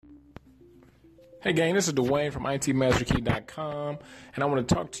Hey gang, this is Dwayne from itmasterkey.com, and I want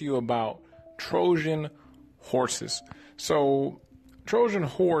to talk to you about Trojan horses. So, Trojan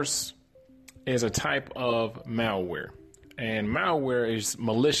horse is a type of malware, and malware is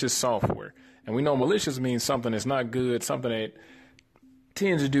malicious software. And we know malicious means something that's not good, something that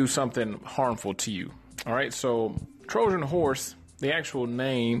tends to do something harmful to you. All right, so Trojan horse, the actual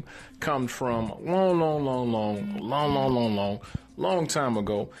name comes from long time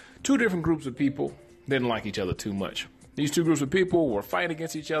ago. Two different groups of people didn't like each other too much. These two groups of people were fighting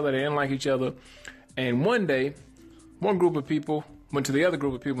against each other. They didn't like each other. And one day, one group of people went to the other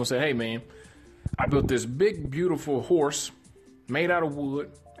group of people and said, hey man, I built this big, beautiful horse made out of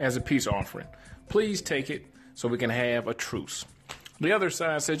wood as a peace offering. Please take it so we can have a truce. The other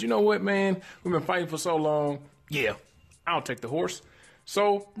side said, you know what, man? We've been fighting for so long. Yeah, I'll take the horse.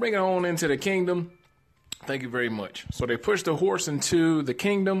 So bring it on into the kingdom. Thank you very much. So they pushed the horse into the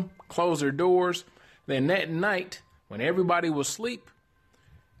kingdom, closed their doors. Then that night, when everybody was asleep,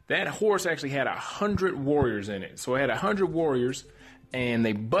 that horse actually had 100 warriors in it. So it had 100 warriors, and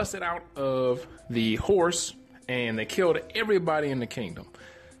they busted out of the horse, and they killed everybody in the kingdom.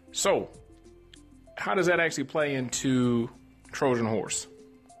 So how does that actually play into Trojan horse?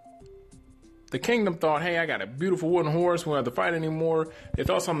 The kingdom thought, hey, I got a beautiful wooden horse. We don't have to fight anymore. They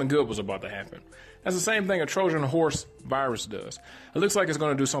thought something good was about to happen. That's the same thing a Trojan horse virus does. It looks like it's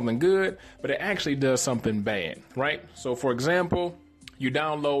going to do something good, but it actually does something bad, right? So, for example, you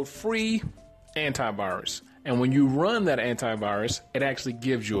download free antivirus. And when you run that antivirus, it actually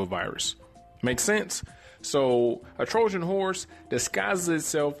gives you a virus. Make sense? So a Trojan horse disguises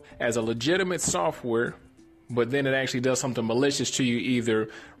itself as a legitimate software, but then it actually does something malicious to you either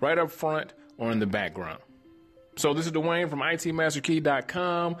right up front or in the background. So this is Dwayne from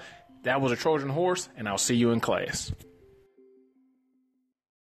itmasterkey.com. That was a Trojan horse, and I'll see you in class.